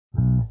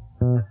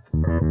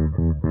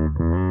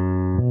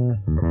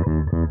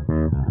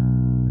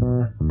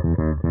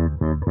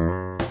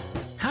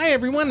Hi,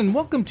 everyone, and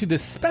welcome to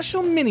this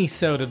special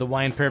Minisode of the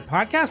Wine Pair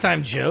Podcast.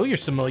 I'm Joe, your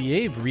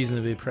sommelier of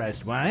reasonably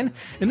priced wine,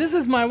 and this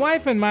is my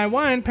wife and my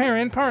wine pair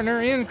and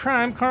partner in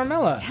crime,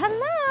 Carmela.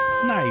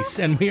 Hello! Nice,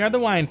 and we are the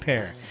Wine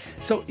Pair.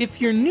 So if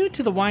you're new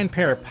to the Wine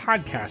Pair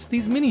Podcast,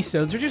 these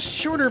minisodes are just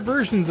shorter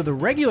versions of the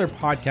regular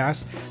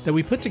podcast that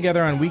we put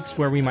together on weeks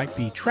where we might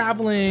be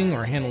traveling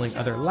or handling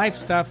other life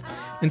stuff.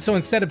 And so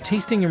instead of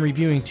tasting and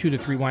reviewing 2 to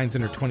 3 wines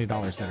under $20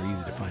 that are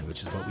easy to find,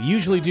 which is what we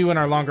usually do in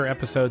our longer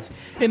episodes,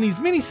 in these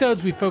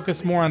minisodes we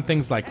focus more on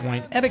things like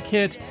wine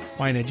etiquette,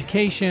 wine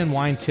education,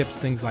 wine tips,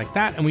 things like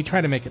that. And we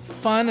try to make it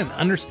fun and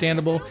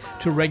understandable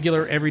to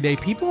regular everyday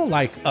people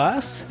like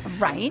us.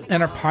 Right.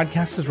 And our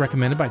podcast is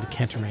recommended by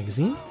Decanter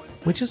Magazine,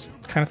 which is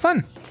kind of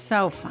fun.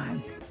 So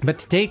fun. But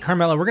today,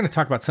 Carmela, we're going to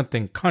talk about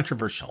something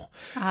controversial.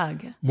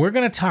 Ugh. We're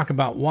going to talk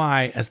about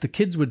why, as the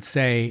kids would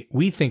say,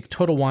 we think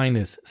Total Wine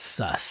is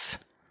sus.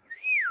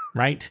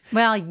 Right?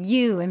 Well,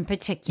 you in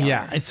particular.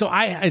 Yeah, and so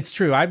it's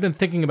true. I've been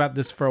thinking about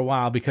this for a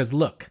while because,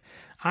 look,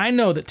 I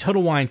know that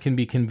Total Wine can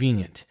be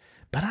convenient,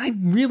 but I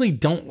really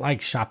don't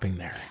like shopping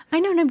there. I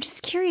know, and I'm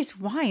just curious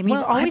why. I mean,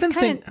 you've always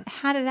kind of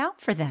had it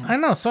out for them. I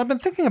know, so I've been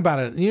thinking about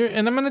it,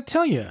 and I'm going to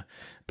tell you.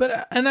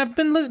 And I've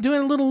been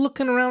doing a little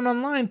looking around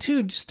online,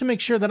 too, just to make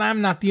sure that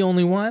I'm not the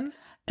only one,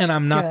 and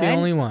I'm not the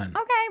only one.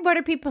 Okay, what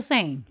are people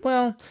saying?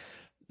 Well,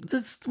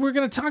 we're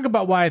going to talk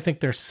about why I think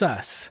they're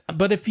sus.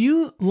 But if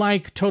you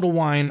like Total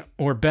Wine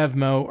or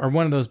Bevmo or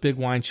one of those big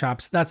wine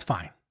shops, that's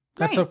fine.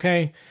 That's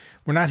okay.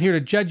 We're not here to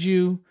judge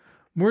you.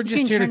 We're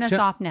just here to turn us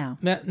off now.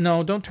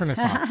 No, don't turn us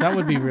off. That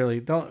would be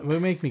it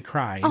would make me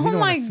cry. Oh, you don't want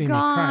my to see me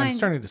cry. I'm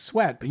starting to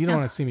sweat, but you don't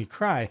want to see me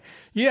cry.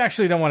 You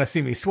actually don't want to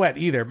see me sweat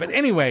either. But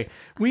anyway,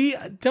 I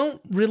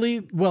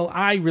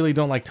really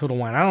don't like Total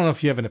Wine. I don't know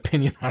if you have an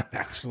opinion on it,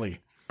 actually.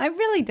 I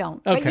really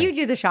don't. Okay. But you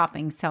do the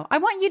shopping, so I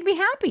want you to be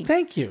happy.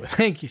 Thank you.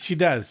 She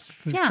does.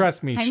 Yeah,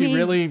 Trust me. She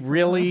really,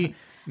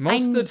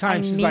 most of the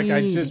time, she's like,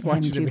 I just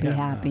want you to be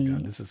happy. Oh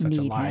God, this is such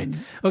a lie.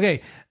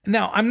 Okay.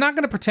 Now, I'm not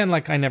going to pretend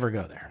like I never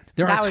go there.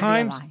 There are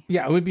times. Be a lie.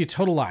 Yeah, it would be a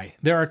total lie.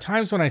 There are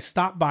times when I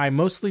stop by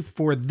mostly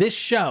for this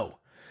show.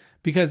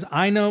 Because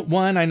I know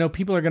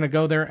people are going to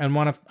go there and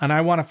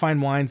I want to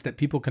find wines that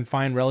people can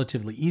find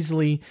relatively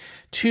easily.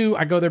 2,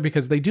 I go there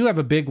because they do have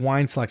a big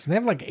wine selection. They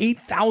have like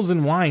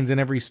 8,000 wines in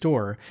every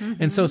store.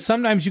 Mm-hmm. And so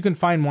sometimes you can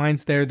find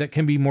wines there that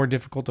can be more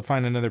difficult to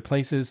find in other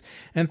places.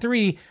 And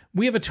 3,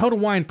 we have a Total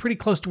Wine pretty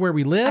close to where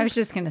we live. I was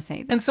just going to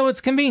say that. And so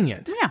it's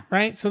convenient. Yeah.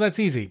 Right? So that's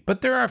easy.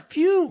 But there are a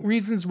few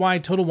reasons why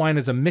Total Wine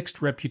has a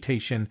mixed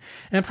reputation.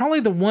 And probably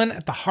the one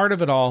at the heart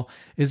of it all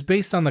is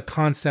based on the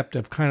concept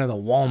of kind of the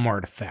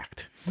Walmart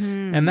effect.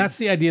 And that's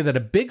the idea that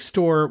a big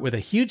store with a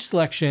huge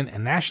selection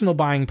and national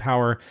buying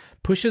power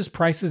pushes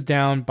prices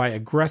down by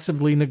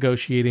aggressively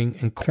negotiating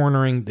and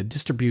cornering the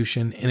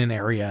distribution in an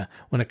area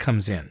when it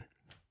comes in.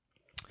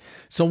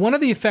 So one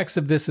of the effects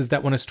of this is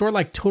that when a store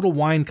like Total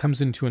Wine comes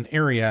into an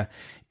area,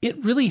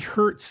 it really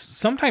hurts,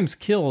 sometimes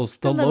kills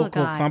the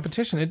local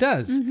competition. It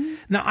does. Mm-hmm.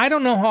 Now, I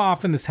don't know how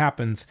often this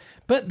happens,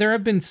 but there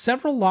have been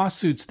several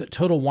lawsuits that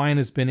Total Wine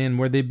has been in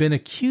where they've been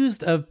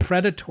accused of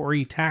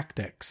predatory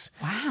tactics.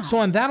 Wow. So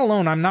on that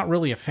alone, I'm not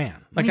really a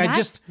fan. What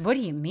do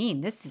you mean?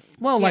 This is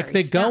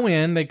they go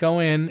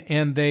in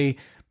and they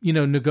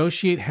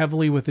negotiate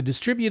heavily with the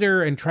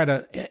distributor and try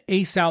to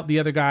ace out the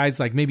other guys,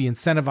 like maybe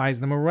incentivize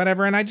them or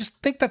whatever. And I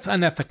just think that's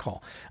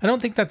unethical. I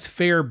don't think that's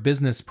fair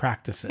business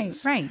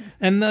practices. Right.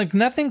 And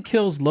nothing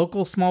kills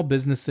local small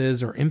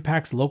businesses or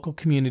impacts local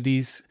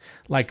communities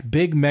like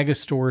big mega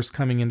stores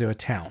coming into a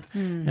town.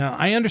 Now,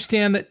 I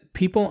understand that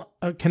people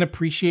can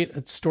appreciate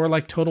a store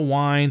like Total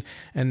Wine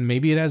and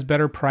maybe it has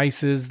better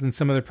prices than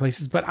some other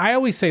places, but I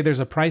always say there's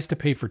a price to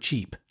pay for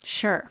cheap.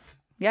 Sure.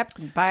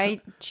 Yep.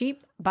 Buy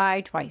cheap,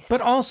 buy twice.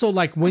 But also,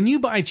 like, when you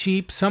buy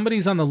cheap,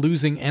 somebody's on the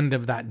losing end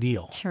of that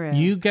deal. True.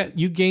 You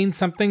gain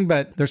something,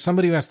 but there's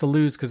somebody who has to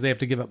lose because they have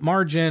to give up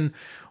margin,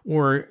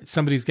 or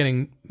somebody's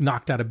getting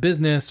knocked out of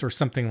business or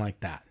something like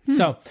that.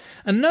 So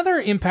another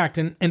impact,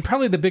 and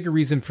probably the bigger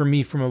reason for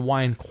me from a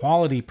wine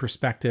quality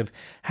perspective,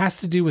 has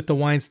to do with the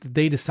wines that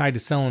they decide to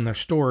sell in their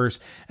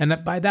stores.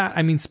 And by that,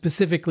 I mean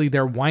specifically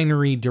their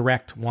winery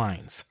direct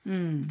wines.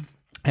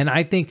 And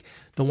I think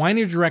the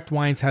Winery Direct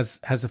Wines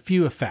has a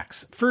few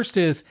effects. First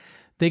is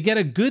they get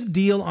a good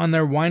deal on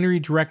their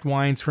Winery Direct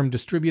wines from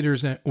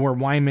distributors or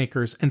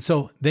winemakers. And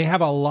so they have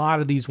a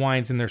lot of these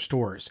wines in their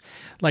stores.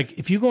 Like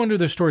if you go into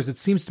their stores, it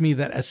seems to me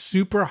that a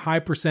super high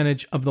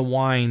percentage of the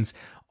wines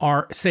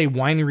are, say,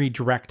 Winery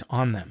Direct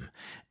on them.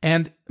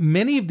 And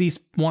many of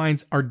these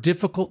wines are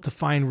difficult to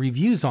find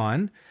reviews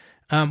on,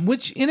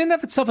 which in and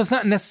of itself is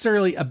not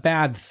necessarily a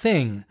bad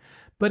thing.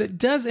 But it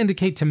does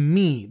indicate to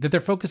me that they're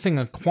focusing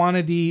on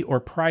quantity or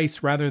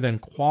price rather than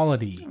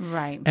quality.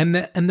 Right. And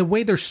the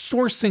way they're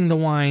sourcing the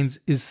wines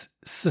is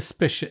sus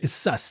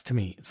to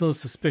me. It's a little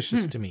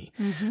suspicious to me.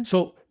 Mm-hmm.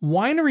 So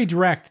Winery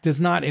Direct does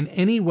not in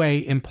any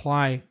way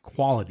imply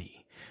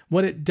quality.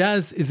 What it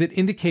does is it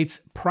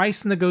indicates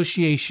price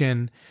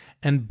negotiation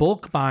and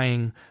bulk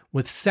buying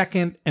with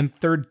second and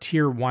third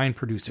tier wine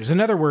producers. In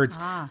other words,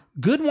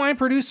 good wine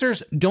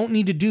producers don't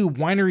need to do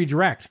winery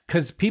direct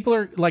because people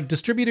are like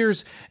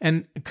distributors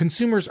and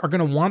consumers are going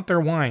to want their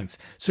wines.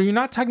 So you're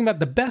not talking about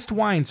the best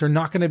wines are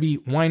not going to be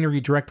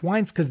winery direct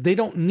wines because they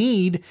don't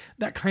need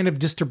that kind of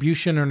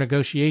distribution or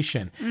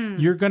negotiation.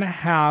 You're going to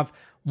have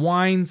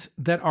wines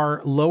that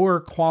are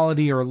lower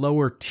quality or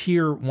lower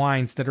tier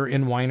wines that are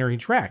in winery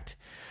direct.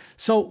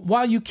 So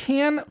while you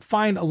can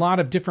find a lot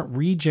of different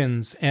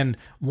regions and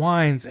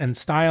wines and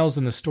styles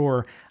in the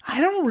store,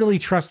 I don't really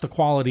trust the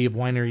quality of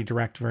Winery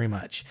Direct very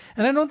much.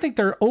 And I don't think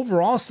their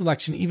overall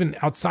selection, even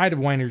outside of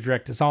Winery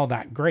Direct, is all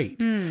that great.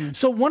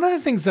 So one of the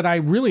things that I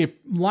really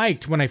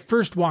liked when I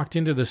first walked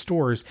into the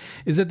stores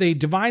is that they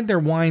divide their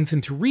wines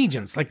into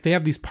regions. Like they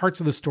have these parts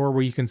of the store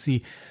where you can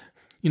see,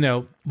 you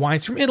know,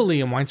 wines from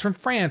Italy and wines from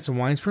France and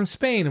wines from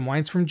Spain and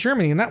wines from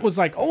Germany. And that was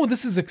like, oh,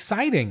 this is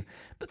exciting.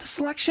 But the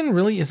selection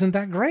really isn't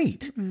that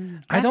great.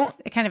 That's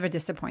kind of a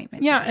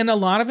disappointment. Yeah, and a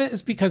lot of it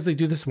is because they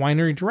do this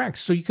winery direct.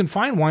 So you can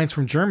find wines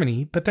from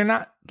Germany, but they're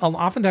not,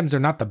 oftentimes they're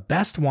not the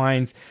best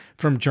wines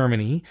from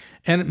Germany.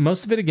 And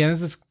most of it, again,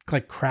 is this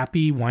like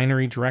crappy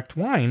winery direct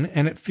wine.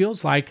 And it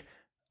feels like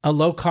a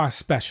low-cost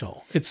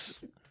special.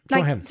 Go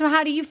ahead. So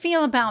how do you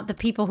feel about the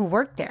people who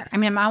work there? I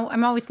mean,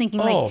 I'm always thinking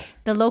like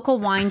the local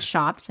wine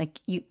shops, like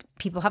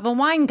people have a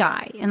wine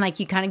guy and like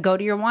you kind of go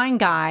to your wine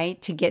guy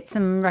to get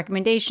some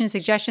recommendations,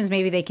 suggestions.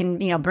 Maybe they can,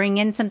 bring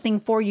in something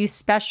for you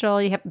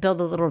special. You have to build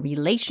a little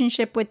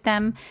relationship with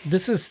them.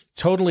 This is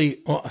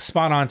totally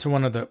spot on to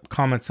one of the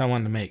comments I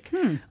wanted to make.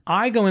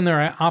 I go in there,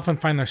 I often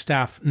find their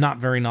staff not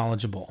very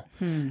knowledgeable.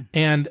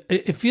 And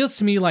it feels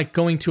to me like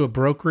going to a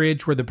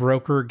brokerage where the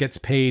broker gets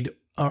paid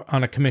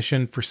on a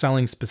commission for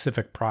selling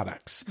specific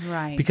products.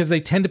 Right. Because they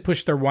tend to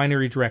push their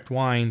winery direct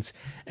wines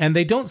and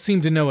they don't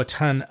seem to know a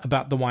ton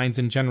about the wines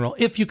in general,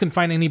 if you can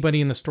find anybody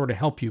in the store to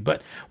help you.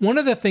 But one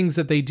of the things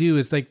that they do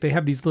is they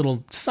have these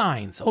little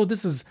signs. Oh,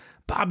 this is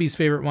Bobby's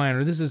favorite wine,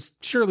 or this is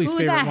Shirley's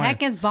favorite wine. Who the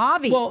heck is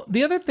Bobby? Well,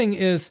 the other thing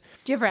is...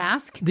 Do you ever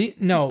ask?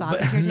 No,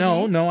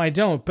 I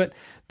don't. But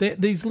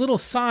these little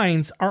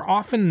signs are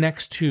often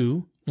next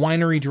to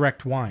winery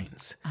direct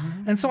wines.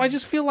 And so I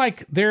just feel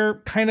like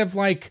they're kind of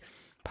like...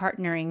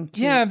 partnering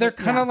to, they're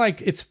kind of like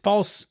it's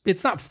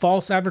not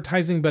false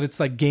advertising, but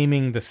it's like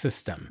gaming the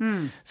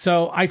system.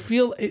 So I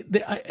feel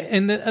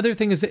and the other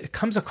thing is it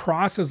comes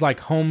across as like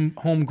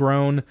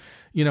homegrown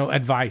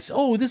advice.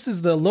 Oh, this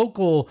is the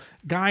local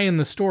guy in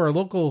the store,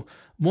 local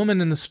woman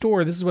in the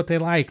store, this is what they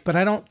like. But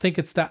I don't think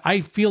it's that.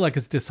 I feel like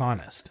it's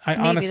dishonest.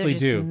 Maybe honestly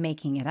they're just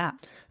making it up.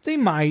 They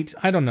might.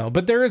 I don't know.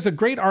 But there is a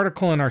great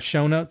article in our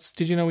show notes.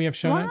 Did you know we have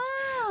show notes?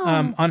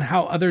 On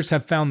how others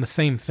have found the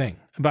same thing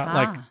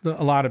about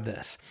a lot of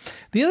this.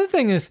 The other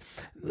thing is,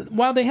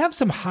 while they have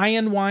some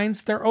high-end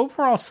wines, their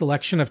overall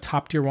selection of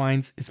top-tier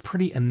wines is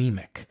pretty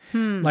anemic.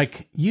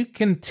 Like, you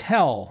can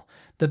tell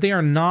that they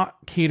are not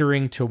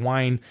catering to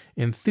wine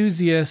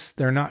enthusiasts.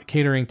 They're not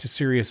catering to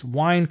serious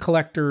wine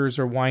collectors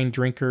or wine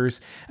drinkers.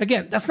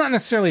 Again, that's not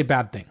necessarily a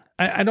bad thing.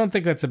 I don't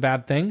think that's a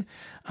bad thing.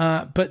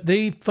 But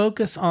they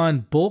focus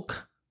on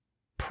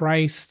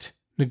bulk-priced,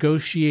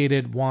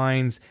 negotiated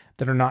wines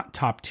that are not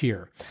top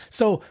tier.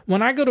 So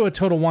when I go to a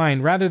Total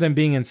Wine, rather than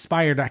being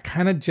inspired, I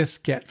kind of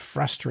just get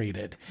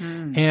frustrated.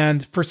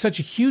 And for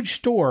such a huge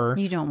store...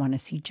 You don't want to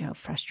see Joe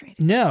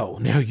frustrated. No,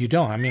 you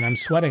don't. I mean, I'm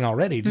sweating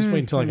already. Just wait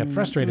until I get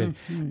frustrated.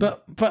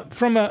 But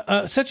from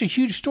such a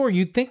huge store,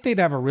 you'd think they'd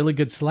have a really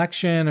good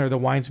selection or the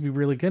wines would be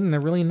really good, and they're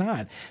really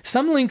not.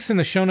 Some links in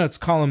the show notes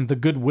call them the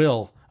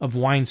Goodwill of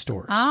wine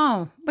stores.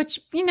 Oh, which,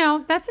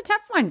 that's a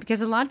tough one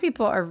because a lot of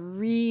people are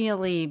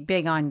really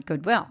big on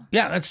Goodwill.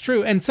 Yeah, that's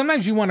true. And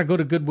sometimes you want to go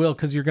to Goodwill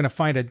because you're going to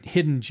find a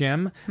hidden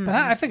gem. But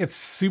I think it's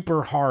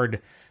super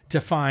hard to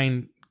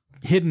find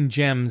hidden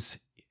gems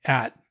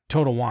at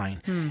Total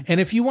Wine. And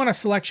if you want a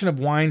selection of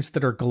wines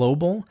that are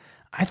global,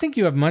 I think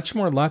you have much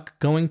more luck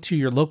going to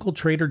your local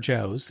Trader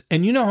Joe's.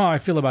 And you know how I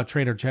feel about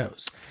Trader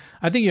Joe's.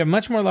 I think you have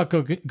much more luck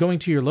going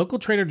to your local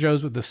Trader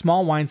Joe's with the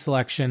small wine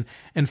selection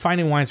and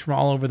finding wines from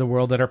all over the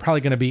world that are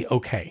probably going to be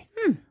okay.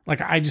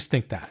 Like, I just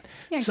think that.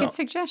 Yeah, good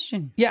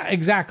suggestion. Yeah,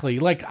 exactly.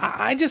 Like,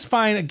 I just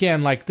find,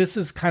 again, like, this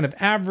is kind of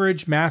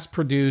average,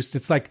 mass-produced.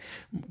 It's like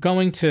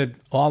going to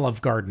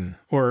Olive Garden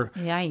or,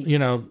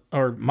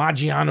 or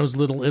Maggiano's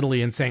Little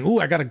Italy and saying, ooh,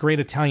 I got a great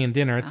Italian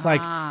dinner. It's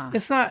like,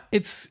 it's not,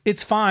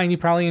 it's fine. You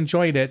probably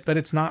enjoyed it, but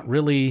it's not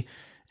really...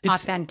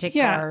 authentic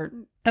or...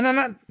 And I'm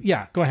not...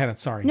 Yeah, go ahead. I'm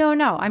sorry. No.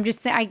 I'm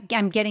just saying...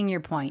 I'm getting your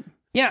point.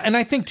 Yeah, and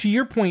I think to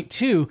your point,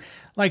 too,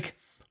 like...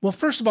 Well,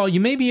 first of all,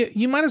 you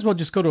might as well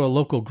just go to a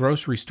local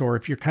grocery store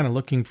if you're kind of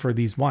looking for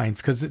these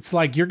wines, because it's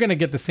like you're going to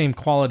get the same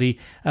quality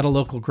at a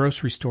local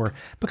grocery store.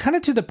 But kind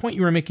of to the point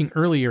you were making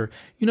earlier,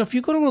 if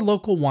you go to a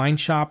local wine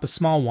shop, a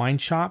small wine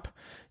shop,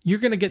 you're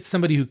going to get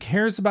somebody who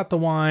cares about the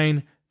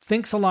wine,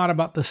 thinks a lot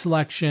about the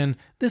selection.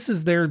 This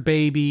is their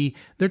baby.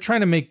 They're trying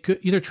to make good,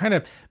 they're trying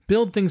to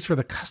build things for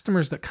the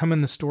customers that come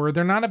in the store.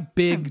 They're not a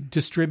big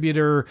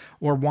distributor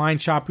or wine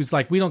shop who's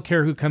like, we don't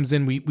care who comes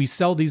in. We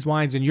sell these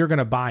wines and you're going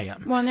to buy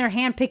them. Well, and they're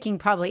handpicking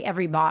probably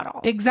every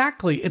bottle.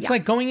 Exactly. It's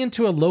like going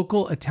into a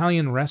local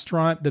Italian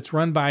restaurant that's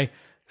run by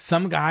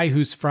some guy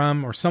who's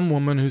from, or some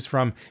woman who's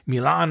from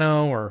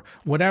Milano or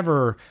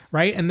whatever,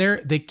 right? And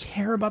they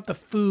care about the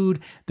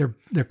food.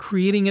 They're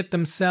creating it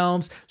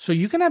themselves. So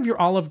you can have your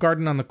Olive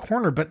Garden on the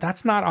corner, but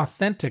that's not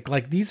authentic.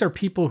 Like, these are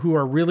people who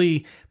are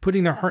really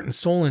putting their heart and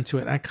soul into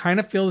it. And I kind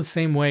of feel the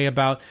same way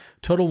about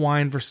Total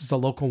Wine versus a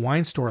local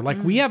wine store.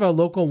 Like, we have a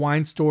local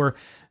wine store,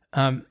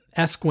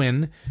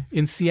 Esquin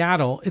in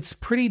Seattle. It's a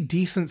pretty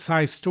decent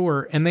sized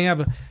store, and they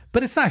have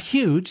but it's not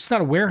huge. It's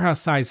not a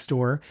warehouse sized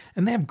store,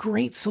 and they have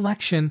great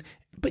selection,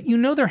 but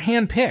they're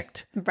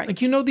handpicked. Right.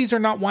 Like, these are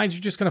not wines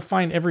you're just going to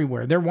find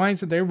everywhere. They're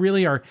wines that they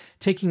really are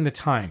taking the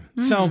time.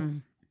 So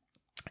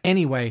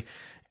anyway,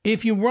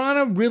 if you want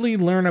to really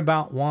learn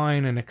about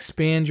wine and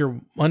expand your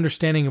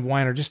understanding of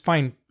wine, or just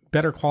find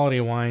better quality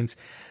of wines,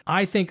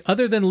 I think,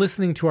 other than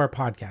listening to our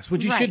podcast,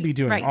 which you should be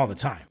doing all the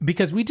time,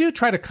 because we do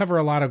try to cover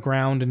a lot of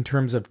ground in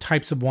terms of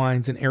types of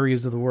wines and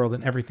areas of the world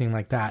and everything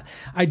like that.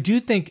 I do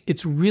think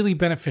it's really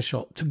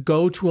beneficial to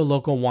go to a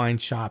local wine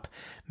shop,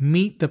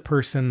 meet the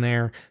person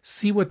there,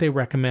 see what they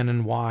recommend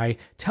and why,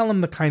 tell them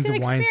the kinds of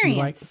wines you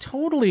like.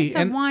 Totally. It's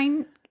a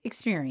wine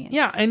experience.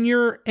 Yeah. And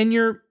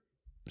you're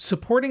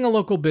supporting a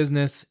local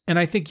business. And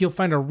I think you'll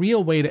find a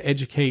real way to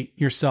educate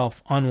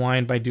yourself on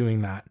wine by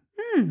doing that.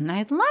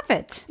 I love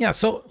it. Yeah.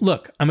 So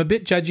look, I'm a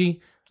bit judgy.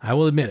 I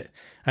will admit it.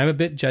 I'm a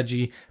bit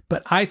judgy,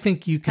 but I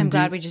think you can. I'm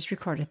glad we just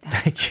recorded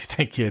that.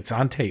 Thank you. It's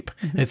on tape.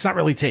 It's not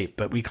really tape,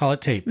 but we call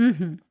it tape.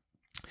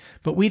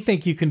 But we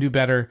think you can do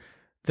better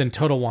than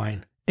Total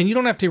Wine. And you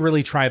don't have to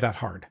really try that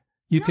hard.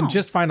 You can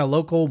just find a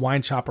local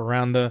wine shop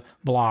around the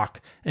block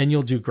and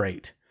you'll do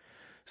great.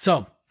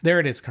 So there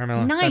it is,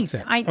 Carmela. Nice.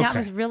 That's it. That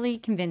was really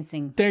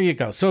convincing. There you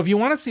go. So if you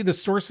want to see the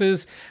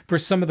sources for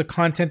some of the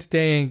content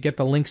today and get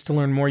the links to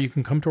learn more, you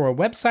can come to our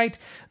website,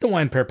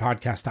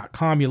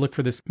 thewinepairpodcast.com. You look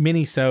for this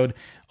minisode,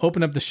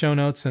 open up the show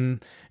notes,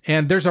 and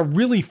there's a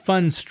really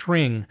fun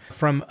string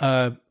from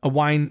a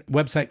wine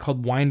website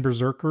called Wine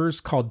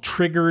Berserkers called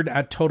Triggered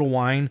at Total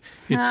Wine.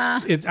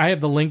 I have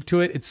the link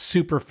to it. It's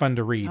super fun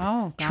to read.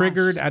 Oh, gosh.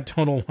 Triggered at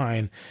Total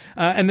Wine.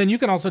 And then you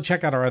can also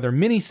check out our other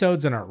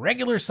minisodes and our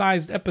regular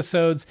sized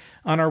episodes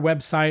on our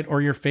website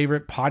or your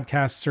favorite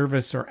podcast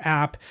service or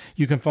app.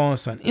 You can follow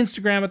us on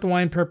Instagram at The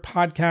Wine Pair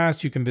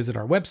Podcast. You can visit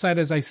our website,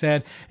 as I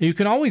said. And you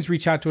can always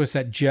reach out to us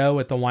at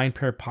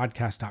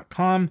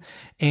joe@thewinepairpodcast.com.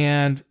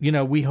 And,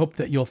 we hope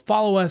that you'll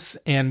follow us,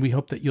 and we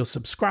hope that you'll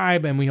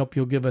subscribe, and we hope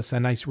you'll give us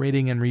a nice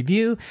rating and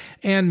review.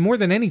 And more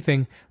than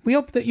anything, we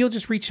hope that you'll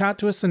just reach out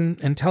to us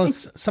and tell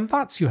us some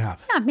thoughts you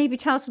have. Yeah, maybe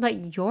tell us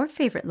about your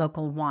favorite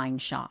local wine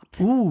shop.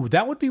 Ooh,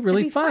 that would be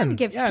really fun. To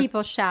give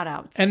people shout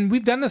outs. And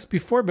we've done this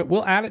before, but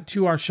we'll add it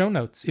to our show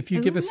notes. If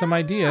you give us some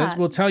ideas,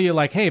 we'll tell you,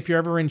 like, hey, if you're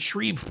ever in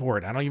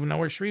Shreveport, I don't even know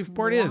where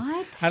Shreveport is.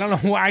 I don't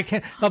know why I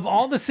can't. Of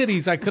all the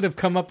cities I could have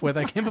come up with,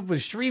 I came up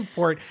with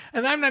Shreveport,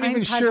 and I'm not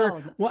even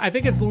sure. Well, I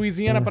think it's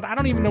Louisiana, but I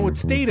don't even know what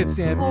state it's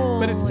in.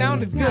 But it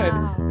sounded good.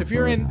 If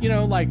you're in,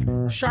 like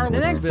Charlottesville. The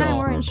next time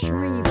we're in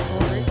Shreveport,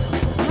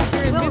 if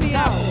you're in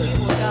Minneapolis.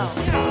 We'll go.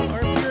 Yeah,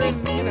 or if you're in,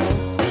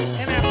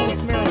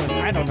 Annapolis, Maryland.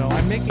 I don't know.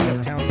 I'm making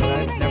up towns that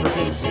I've never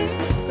been to.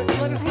 But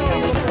let us know your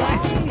local wine.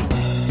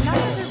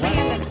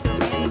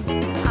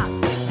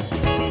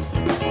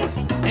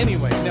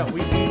 Anyway, no,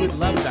 we would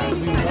love that.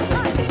 We would love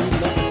that. We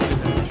would love to do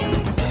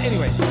that.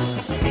 Anyway,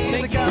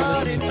 thank you for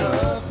listening to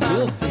us.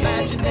 We'll see you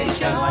soon.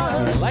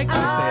 And like we like to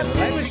say,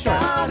 life is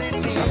short.